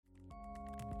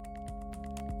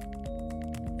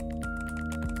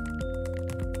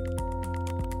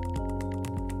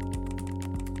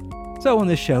So on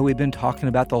this show, we've been talking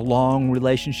about the long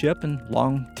relationship and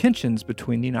long tensions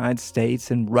between the United States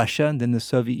and Russia and then the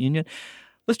Soviet Union.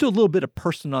 Let's do a little bit of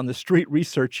person-on-the-street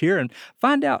research here and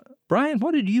find out, Brian,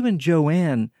 what did you and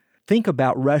Joanne think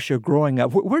about Russia growing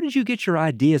up? Where did you get your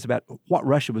ideas about what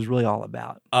Russia was really all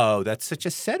about? Oh, that's such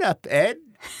a setup, Ed.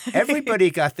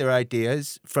 Everybody got their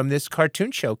ideas from this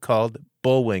cartoon show called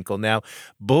Bullwinkle. Now,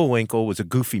 Bullwinkle was a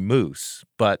goofy moose,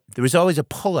 but there was always a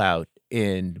pullout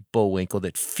in Bullwinkle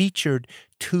that featured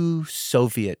two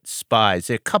Soviet spies,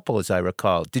 a couple as I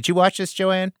recall. Did you watch this,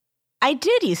 Joanne? I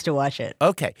did used to watch it.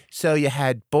 Okay, so you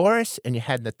had Boris and you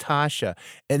had Natasha,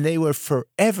 and they were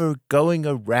forever going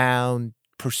around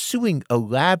pursuing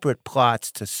elaborate plots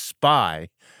to spy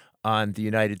on the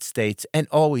United States and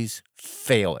always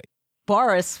failing.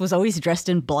 Boris was always dressed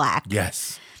in black.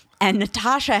 Yes. And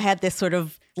Natasha had this sort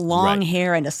of long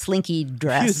hair and a slinky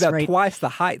dress. She was about twice the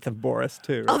height of Boris,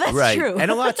 too. Oh, that's true. And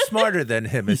a lot smarter than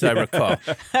him, as I recall.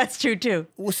 That's true, too.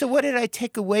 Well, so what did I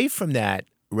take away from that?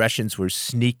 Russians were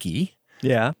sneaky.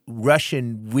 Yeah.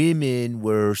 Russian women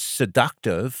were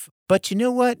seductive. But you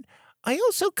know what? I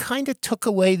also kind of took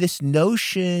away this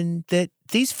notion that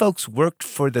these folks worked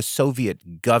for the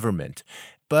Soviet government.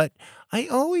 But I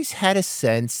always had a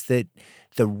sense that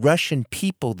the Russian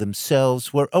people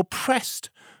themselves were oppressed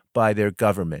by their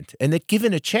government, and that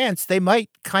given a chance, they might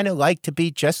kind of like to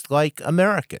be just like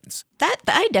Americans.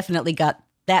 I definitely got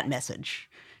that message,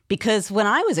 because when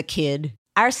I was a kid,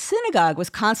 our synagogue was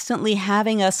constantly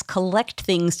having us collect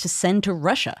things to send to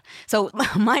Russia. So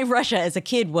my Russia as a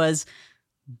kid was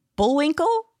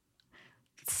Bullwinkle,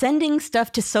 sending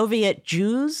stuff to Soviet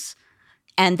Jews,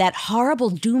 and that horrible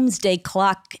doomsday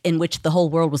clock in which the whole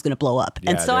world was going to blow up.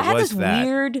 Yeah, and so I had this that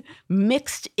weird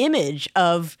mixed image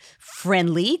of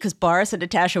friendly, because Boris and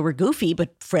Natasha were goofy,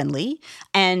 but friendly,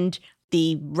 and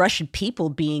the Russian people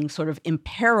being sort of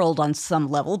imperiled on some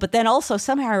level, but then also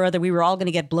somehow or other we were all going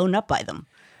to get blown up by them.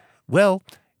 Well,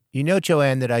 you know,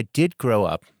 Joanne, that I did grow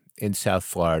up in South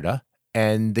Florida,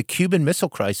 and the Cuban Missile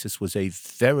Crisis was a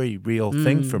very real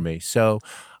thing for me. So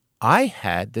I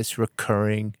had this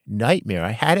recurring nightmare.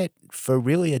 I had it for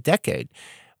really a decade,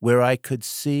 where I could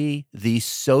see the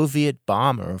Soviet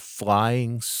bomber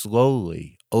flying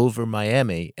slowly over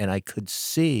Miami, and I could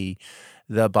see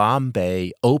the bomb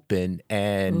bay open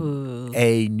and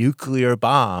a nuclear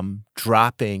bomb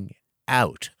dropping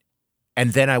out.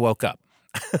 And then I woke up.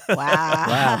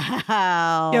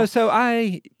 Wow. You know, so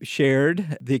I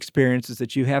shared the experiences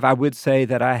that you have. I would say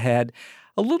that I had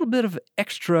a little bit of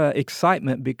extra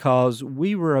excitement because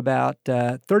we were about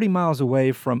 30 miles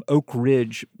away from Oak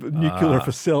Ridge nuclear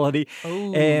facility.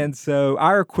 Oh. And so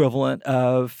our equivalent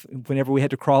of whenever we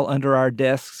had to crawl under our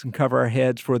desks and cover our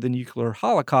heads for the nuclear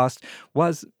holocaust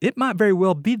was it might very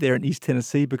well be there in East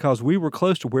Tennessee because we were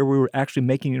close to where we were actually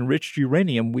making enriched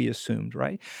uranium, we assumed,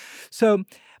 right? So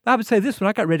I would say this, when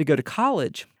I got ready to go to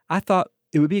college, I thought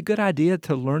it would be a good idea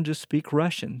to learn to speak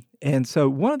Russian. And so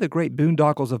one of the great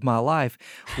boondoggles of my life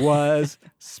was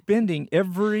spending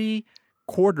every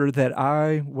quarter that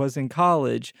I was in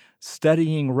college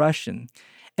studying Russian.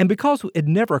 And because it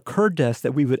never occurred to us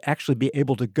that we would actually be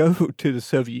able to go to the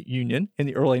Soviet Union in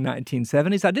the early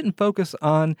 1970s, I didn't focus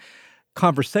on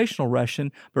conversational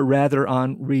Russian, but rather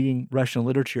on reading Russian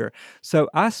literature. So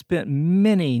I spent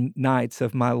many nights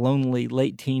of my lonely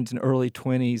late teens and early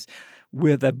 20s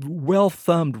with a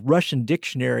well-thumbed Russian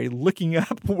dictionary, looking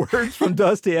up words from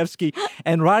Dostoevsky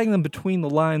and writing them between the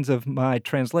lines of my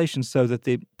translation so that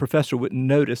the professor wouldn't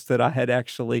notice that I had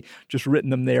actually just written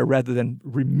them there rather than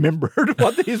remembered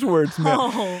what these words meant.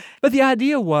 Oh. But the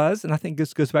idea was, and I think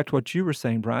this goes back to what you were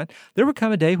saying, Brian, there would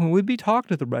come a day when we'd be talking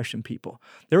to the Russian people.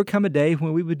 There would come a day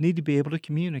when we would need to be able to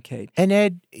communicate. And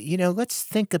Ed, you know, let's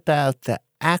think about the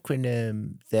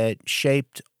acronym that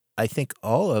shaped, I think,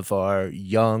 all of our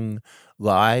young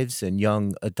lives and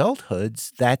young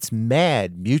adulthoods. That's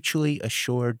MAD, Mutually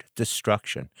Assured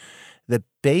Destruction. The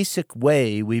basic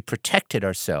way we protected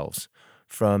ourselves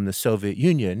from the Soviet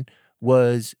Union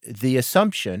was the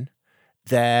assumption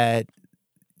that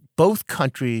both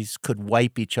countries could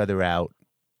wipe each other out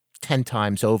 10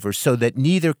 times over so that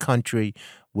neither country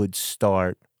would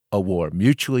start a war.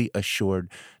 Mutually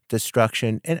assured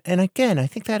destruction. And again, I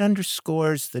think that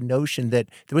underscores the notion that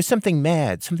there was something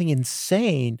mad, something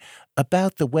insane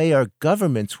about the way our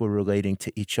governments were relating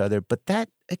to each other. But that,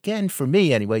 again, for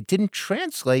me anyway, didn't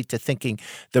translate to thinking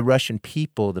the Russian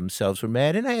people themselves were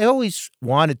mad. And I always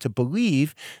wanted to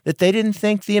believe that they didn't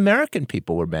think the American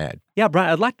people were mad. Yeah, Brian,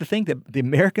 I'd like to think that the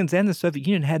Americans and the Soviet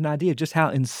Union had an idea of just how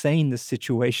insane the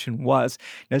situation was.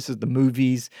 This is the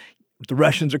movies. the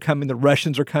Russians are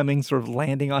coming, sort of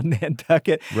landing on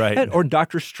Nantucket. Right. Or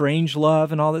Dr.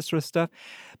 Strangelove and all that sort of stuff.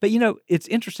 But, it's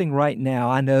interesting right now.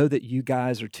 I know that you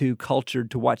guys are too cultured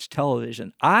to watch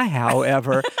television. I,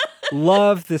 however,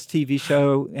 love this TV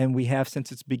show, and we have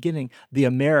since its beginning, The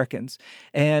Americans.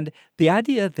 And the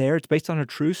idea there, it's based on a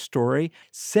true story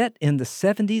set in the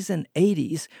 70s and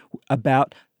 80s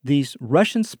about these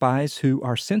Russian spies who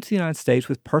are sent to the United States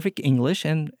with perfect English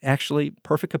and actually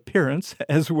perfect appearance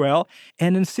as well,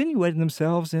 and insinuating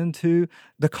themselves into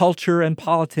the culture and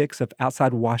politics of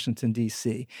outside Washington,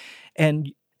 D.C.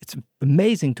 And it's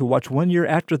amazing to watch one year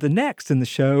after the next in the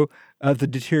show of the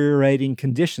deteriorating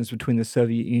conditions between the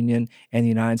Soviet Union and the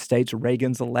United States.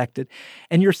 Reagan's elected.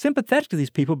 And you're sympathetic to these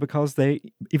people because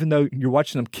even though you're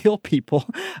watching them kill people,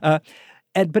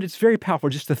 but it's very powerful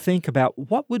just to think about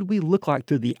what would we look like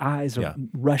through the eyes of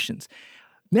Russians.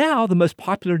 Now, the most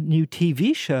popular new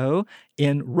TV show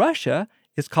in Russia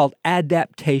is called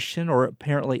Adaptation, or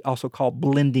apparently also called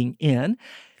Blending In.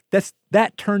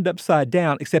 That turned upside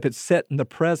down, except it's set in the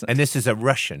present. And this is a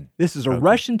Russian. This is a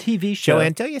Russian TV show.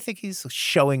 Joanne, don't you think he's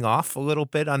showing off a little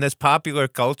bit on this popular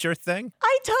culture thing?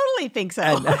 I totally think so.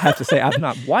 I have to say, I've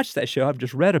not watched that show. I've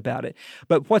just read about it.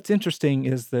 But what's interesting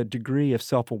is the degree of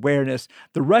self-awareness.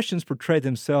 The Russians portray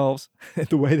themselves,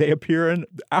 the way they appear in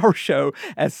our show,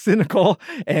 as cynical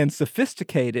and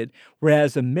sophisticated,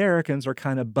 whereas Americans are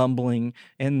kind of bumbling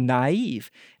and naive.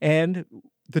 And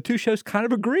the two shows kind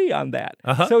of agree on that.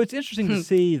 So it's interesting to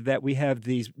see that we have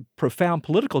these profound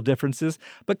political differences,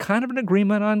 but kind of an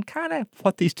agreement on kind of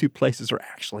what these two places are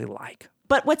actually like.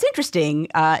 But what's interesting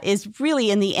is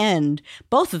really, in the end,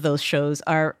 both of those shows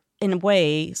are, in a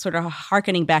way, sort of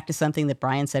hearkening back to something that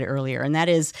Brian said earlier, and that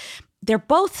is they're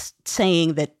both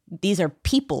saying that these are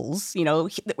peoples,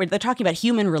 they're talking about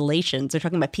human relations. They're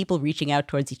talking about people reaching out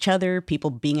towards each other, people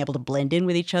being able to blend in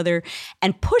with each other,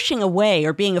 and pushing away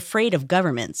or being afraid of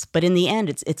governments. But in the end,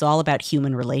 it's all about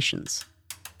human relations.